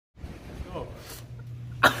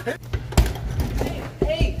Hey,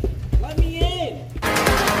 let me in.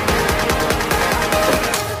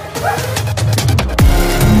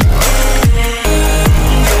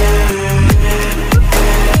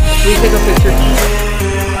 Please take a picture.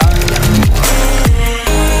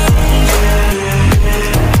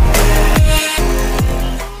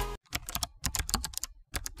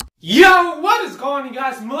 Yo, what is going on, you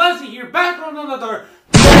guys? Melissa here, back on another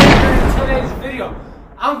today's video.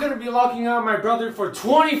 I'm gonna be locking out my brother for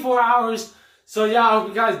 24 hours. So yeah, I hope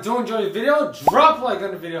you guys do enjoy the video. Drop a like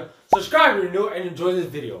on the video, subscribe if you're new, and enjoy this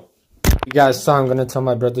video. You guys saw I'm gonna tell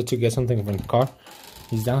my brother to get something from the car.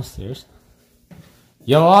 He's downstairs.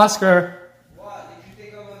 Yo, Oscar. What? Did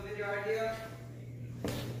you think of a video idea?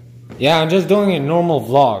 Yeah, I'm just doing a normal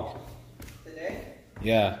vlog. Today?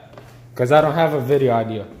 Yeah, because I don't have a video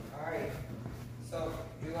idea. Alright. So,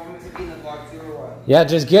 you want me to be in the vlog too or what? Yeah,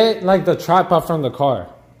 just get like the tripod from the car.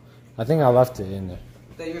 I think I left it in there.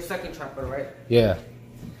 Your second tripod, right? Yeah.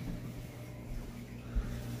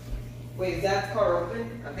 Wait, is that car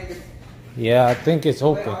open? I think it's... Yeah, I think it's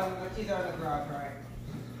open. Wait, the keys are in the garage, right?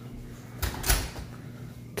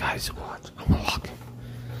 Guys, watch. I'm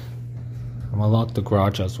gonna lock the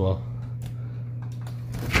garage as well.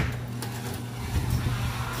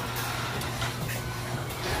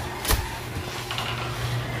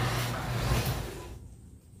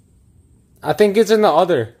 I think it's in the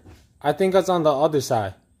other. I think it's on the other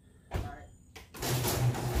side.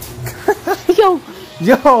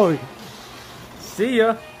 Yo! See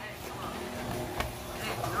ya!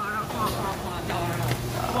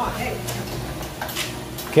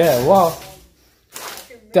 Okay, well,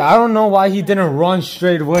 I don't know why he didn't run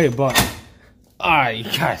straight away, but alright,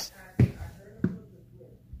 guys.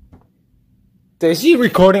 Is he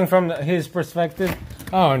recording from his perspective?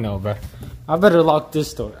 I don't know, bro. I better lock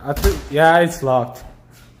this door. I think, yeah, it's locked.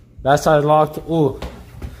 That side locked. Ooh,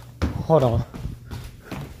 hold on.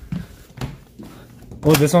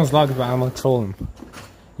 Oh, this one's locked, but I'm gonna troll him.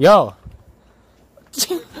 Yo,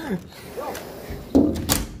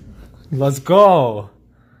 let's go.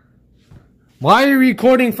 Why are you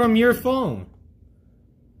recording from your phone?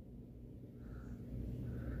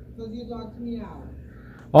 Because you locked me out.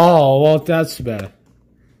 Oh, well, that's bad.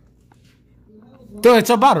 Dude,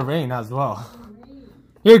 it's about to rain as well.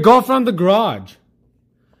 Here, go from the garage.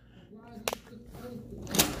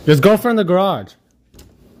 Just go from the garage.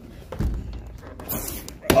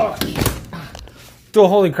 Oh. Dude,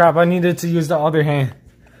 holy crap, I needed to use the other hand.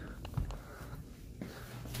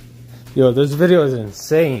 Yo, this video is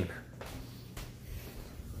insane.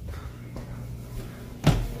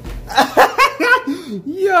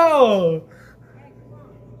 Yo!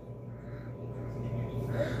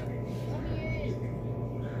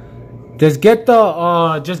 Just get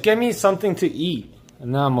the, just get me something to eat.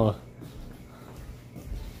 And now I'm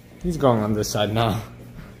he's going on this side now.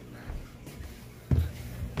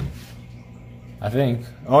 I think.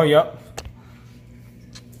 Oh, yep.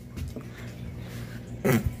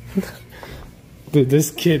 Dude,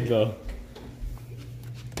 this kid though.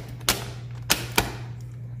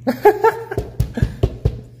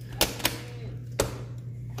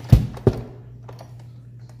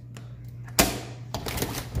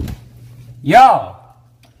 Yo!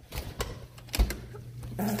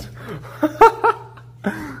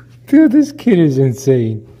 Dude, this kid is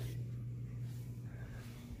insane.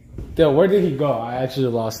 Dude, where did he go? I actually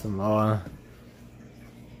lost him. I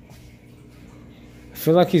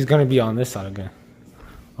feel like he's gonna be on this side again.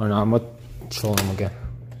 Oh no, I'm gonna troll him again.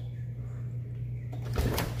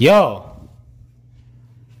 Yo!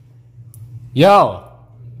 Yo!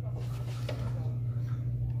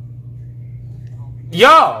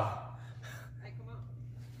 Yo!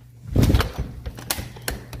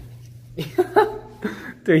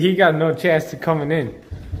 Dude, he got no chance to coming in.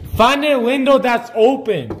 Find a window that's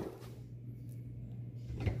open.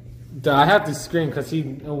 Dude, I have to scream because he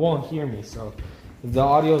won't hear me. So if the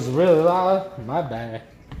audio is really loud, my bad.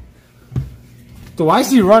 Dude, why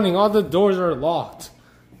is he running? All the doors are locked.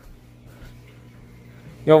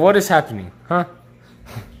 Yo, what is happening? Huh?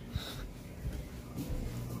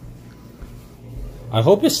 I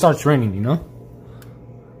hope it starts raining, you know?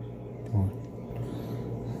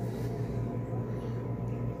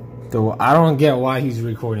 Though I don't get why he's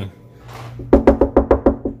recording.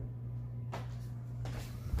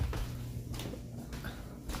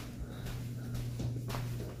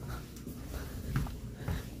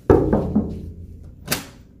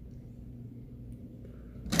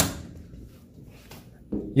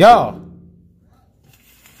 Yo!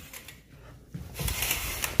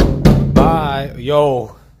 Bye.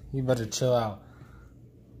 Yo, you better chill out.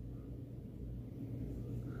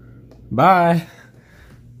 Bye.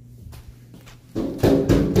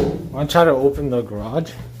 gonna try to open the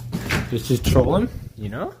garage just to troll him, you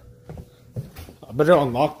know? I better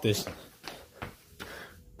unlock this.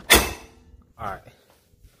 Alright.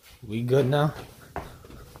 We good now?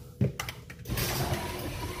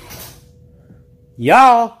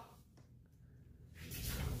 Y'all!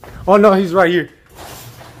 Oh no, he's right here.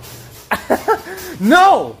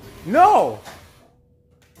 No! No!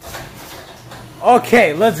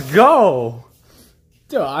 Okay, let's go!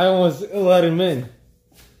 Dude, I almost let him in.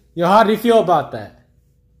 Yo, how do you feel about that?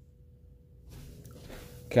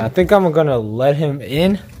 Okay, I think I'm gonna let him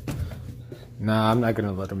in. Nah, I'm not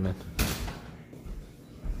gonna let him in.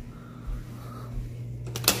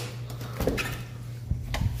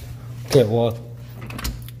 Okay, well,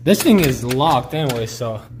 this thing is locked anyway,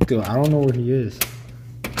 so... Dude, I don't know where he is.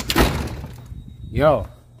 Yo.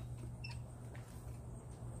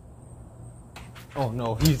 Oh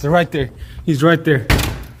no, he's right there. He's right there.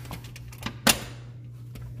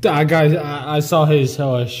 Guys, I saw his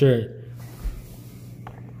shirt.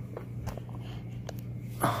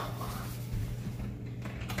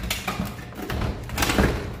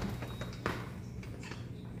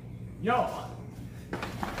 Yo.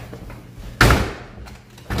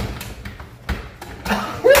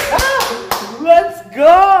 Let's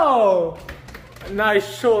go.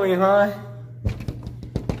 Nice showing, huh?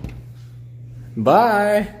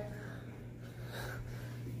 Bye.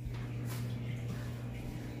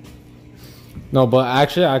 No, but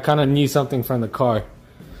actually, I kind of need something from the car.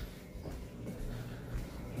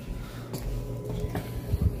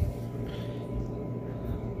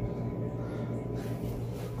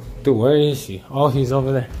 Dude, where is he? Oh, he's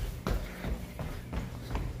over there.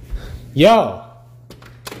 Yo!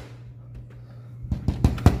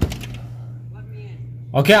 Let me in.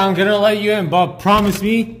 Okay, I'm gonna let you in, but promise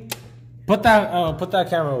me, put that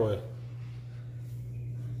camera away.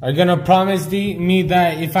 Are you gonna promise me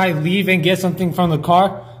that if I leave and get something from the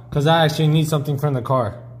car? Because I actually need something from the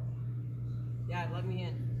car. Yeah, let me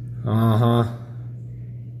in. Uh-huh.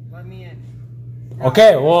 Let me in.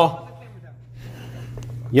 Okay, well.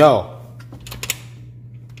 Yo.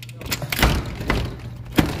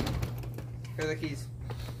 Here are the keys.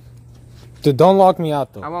 Dude, don't lock me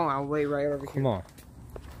out though. I won't. I'll wait right over here. Come on.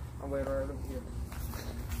 I'll wait right over here.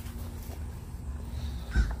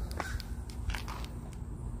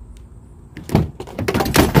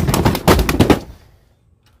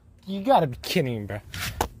 You gotta be kidding me, bro.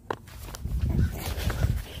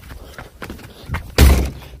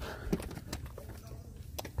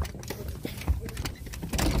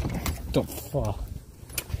 The fuck?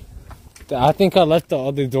 I think I left the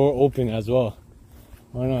other door open as well.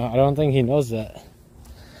 Oh no, I don't think he knows that.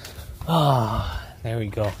 Ah, there we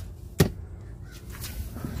go.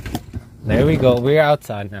 There we go. We're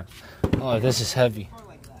outside now. Oh, this is heavy.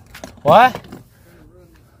 What?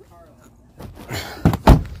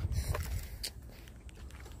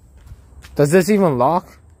 Does this even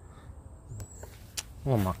lock?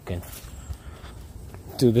 Oh my goodness.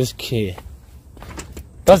 Dude, this kid.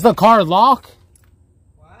 Does the car lock?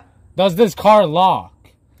 What? Does this car lock?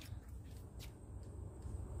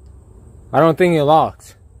 I don't think it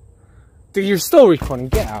locks. Dude, you're still recording.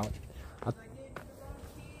 Get out. I gave you the wrong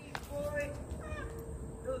keys, boy.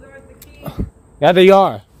 Those aren't the keys. Yeah, they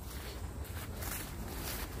are.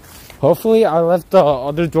 Hopefully, I left the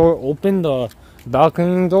other door open, the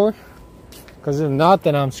balcony door. Because if not,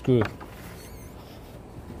 then I'm screwed.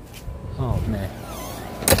 Oh, man.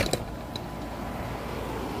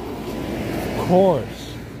 Of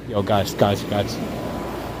course. Yo, guys.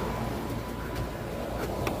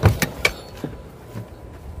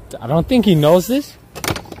 I don't think he knows this.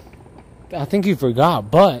 I think he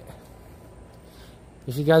forgot, but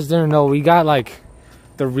if you guys didn't know, we got like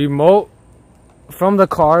the remote from the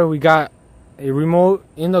car. We got a remote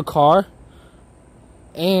in the car,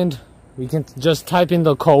 and we can just type in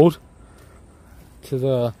the code to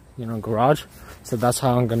the, garage. So that's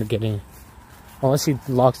how I'm gonna get in. Unless he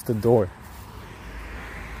locks the door.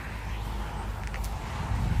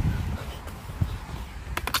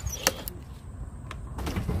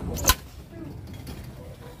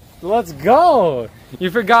 Let's go!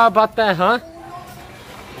 You forgot about that, huh?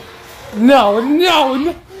 No.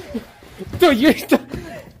 Dude, you're...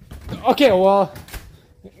 Okay, well,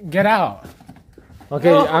 get out. Okay,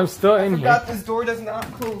 No, I'm still in here. I forgot this door does not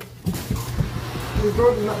close. This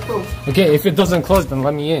door does not close. Okay, if it doesn't close, then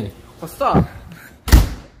let me in. Well, stop.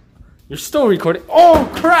 You're still recording. Oh,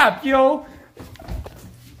 crap, yo!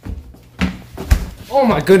 Oh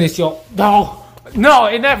my goodness, yo. No,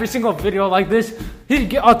 in every single video like this,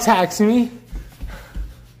 he attacks me.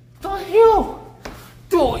 The hell?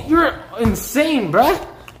 Dude, you're insane, bruh.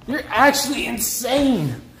 You're actually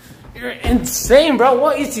insane. You're insane, bro.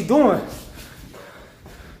 What is he doing?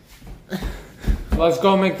 Let's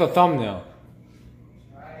go make the thumbnail.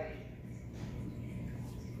 Alright.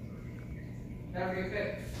 That'll be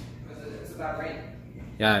good. Because it's about rain.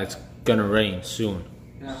 Yeah, it's gonna rain soon.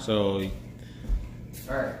 Yeah. So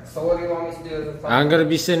Alright, so what do you want me to do? As a I'm gonna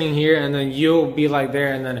be sitting here and then you'll be like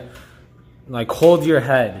there and then like hold your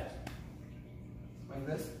head. Like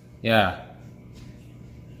this? Yeah.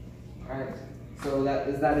 Alright. So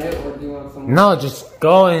is that it, or do you want some? No, just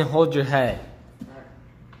go and hold your head. Alright.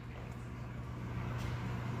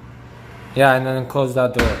 Yeah, and then close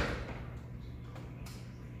that door.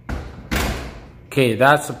 Okay,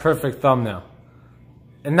 that's the perfect thumbnail.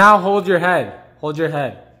 And now hold your head. Hold your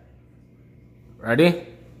head. Ready?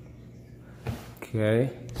 Okay.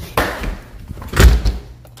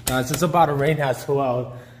 Guys, it's about to rain as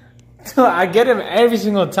well. I get him every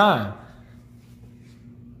single time.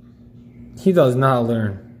 He does not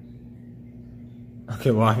learn. Okay,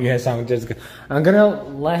 well, I guess I'm gonna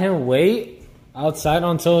let him wait outside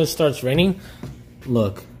until it starts raining.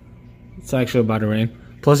 Look, it's actually about to rain.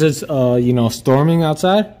 Plus, it's you know, storming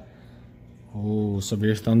outside. Oh,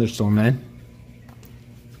 severe thunderstorm, man.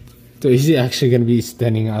 Dude, is he actually gonna be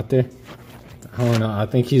standing out there? I don't know. I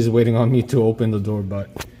think he's waiting on me to open the door, but.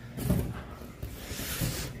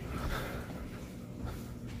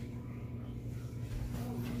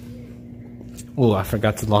 Oh, I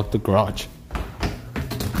forgot to lock the garage.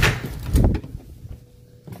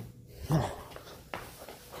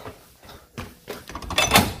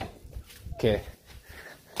 Okay.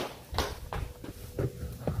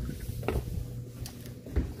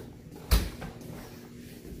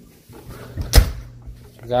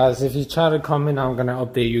 Guys, if you try to come in, I'm gonna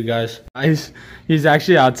update you guys. He's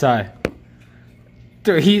actually outside.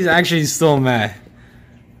 Dude, he's actually still mad.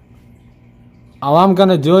 All I'm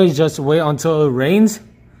gonna do is just wait until it rains,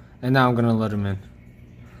 and now I'm gonna let him in.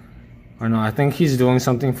 Or no, I think he's doing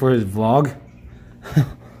something for his vlog.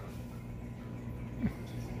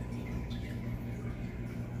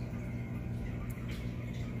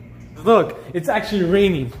 Look, it's actually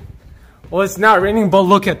raining. Well, it's not raining, but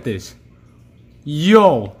look at this.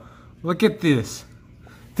 Yo, look at this.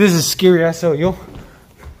 This is scary as hell, yo.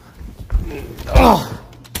 Oh.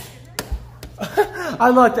 I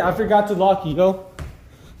locked it. I forgot to lock it, yo.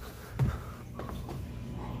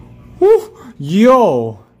 Woo.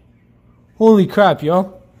 Yo. Holy crap,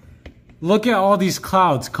 yo. Look at all these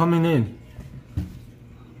clouds coming in.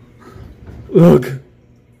 Look.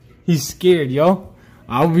 He's scared, yo.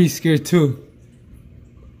 I'll be scared too.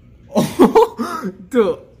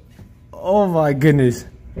 Dude. Oh my goodness.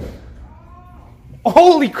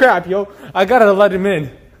 Holy crap, yo. I gotta let him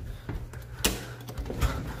in.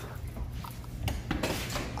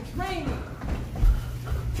 It's raining.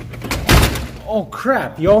 Oh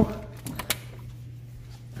crap, yo.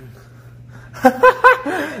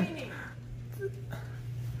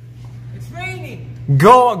 It's raining.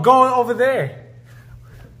 Go over there.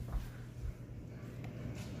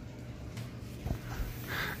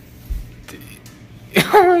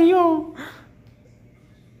 Yo.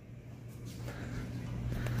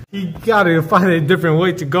 He gotta find a different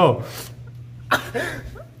way to go.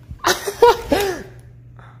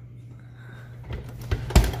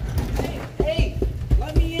 Hey,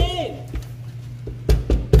 let me in.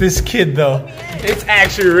 This kid though, it's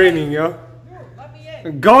actually raining, yo. No, let me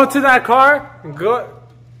in. Go to that car.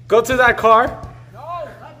 Go to that car. No,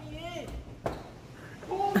 let me in.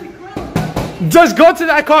 Holy crap. Just go to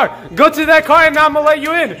that car. Go to that car and I'm gonna let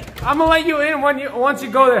you in. I'm gonna let you in once you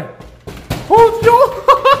go there. Oh, yo.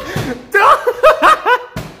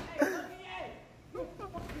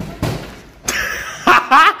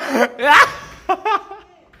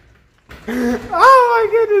 Oh my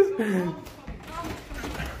goodness.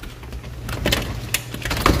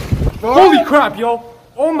 Holy crap, yo.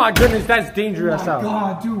 Oh my goodness, that's dangerous out.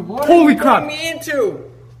 God, dude, what Holy are you crap. putting me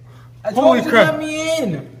into? I Holy told you crap. to let me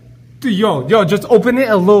in. Dude, yo, just open it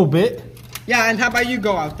a little bit. Yeah, and how about you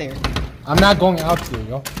go out there? I'm not going out here,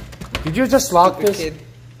 yo. Did you just lock Stupid this? kid.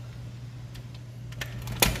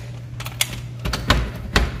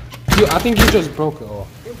 Dude, I think you just broke it all.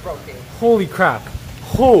 You broke it. Holy crap.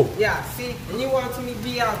 Oh. Yeah, see? And you wanted me to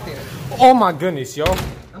be out there. Oh my goodness, yo.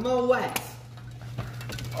 I'm all wet.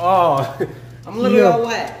 Oh. I'm literally Yeah. all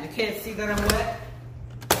wet. You can't see that I'm wet?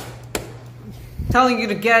 Telling you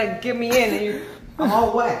to get me in and I'm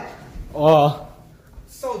all wet. Oh.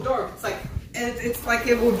 It's so dark. It's like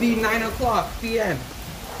it would be 9 o'clock p.m.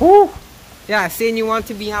 Whew. Yeah, saying you want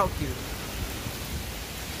to be out here.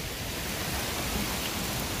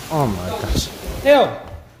 Oh my gosh. Yo!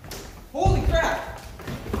 Holy crap!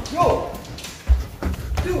 Yo!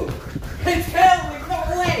 Dude! It's hailing,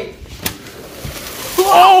 no way!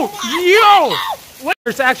 Oh, yo! What?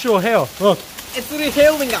 It's actual hail. Look. It's literally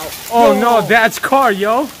hailing out. Oh no, Dad's car,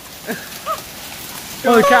 yo.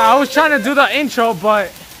 Okay, I was trying to do the intro, but.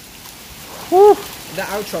 Whew. The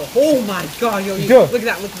outro. Oh my god, yo. Look at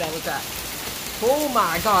that, look at that, look at that. Oh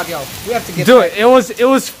my god, yo. We have to get Dude, it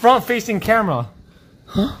was front facing camera.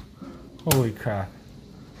 Huh? Holy crap.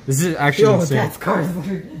 This is actually insane. Dad's car.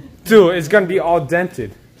 Dude, it's gonna be all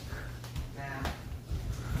dented.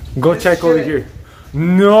 Go check over here.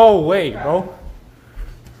 No way, bro.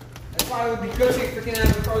 That's why it would be good to take freaking out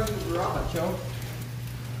of the cars in the garage, yo.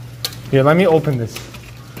 Here, let me open this.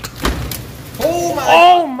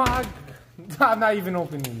 Oh my. I'm not even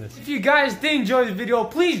opening this. If you guys did enjoy the video,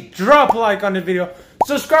 please drop a like on the video.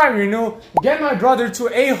 Subscribe if you're new. Get my brother to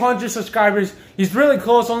 800 subscribers. He's really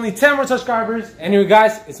close, only 10 more subscribers. Anyway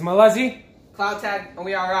guys, it's Malezi. Clout tag, and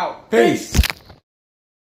we are out. Peace.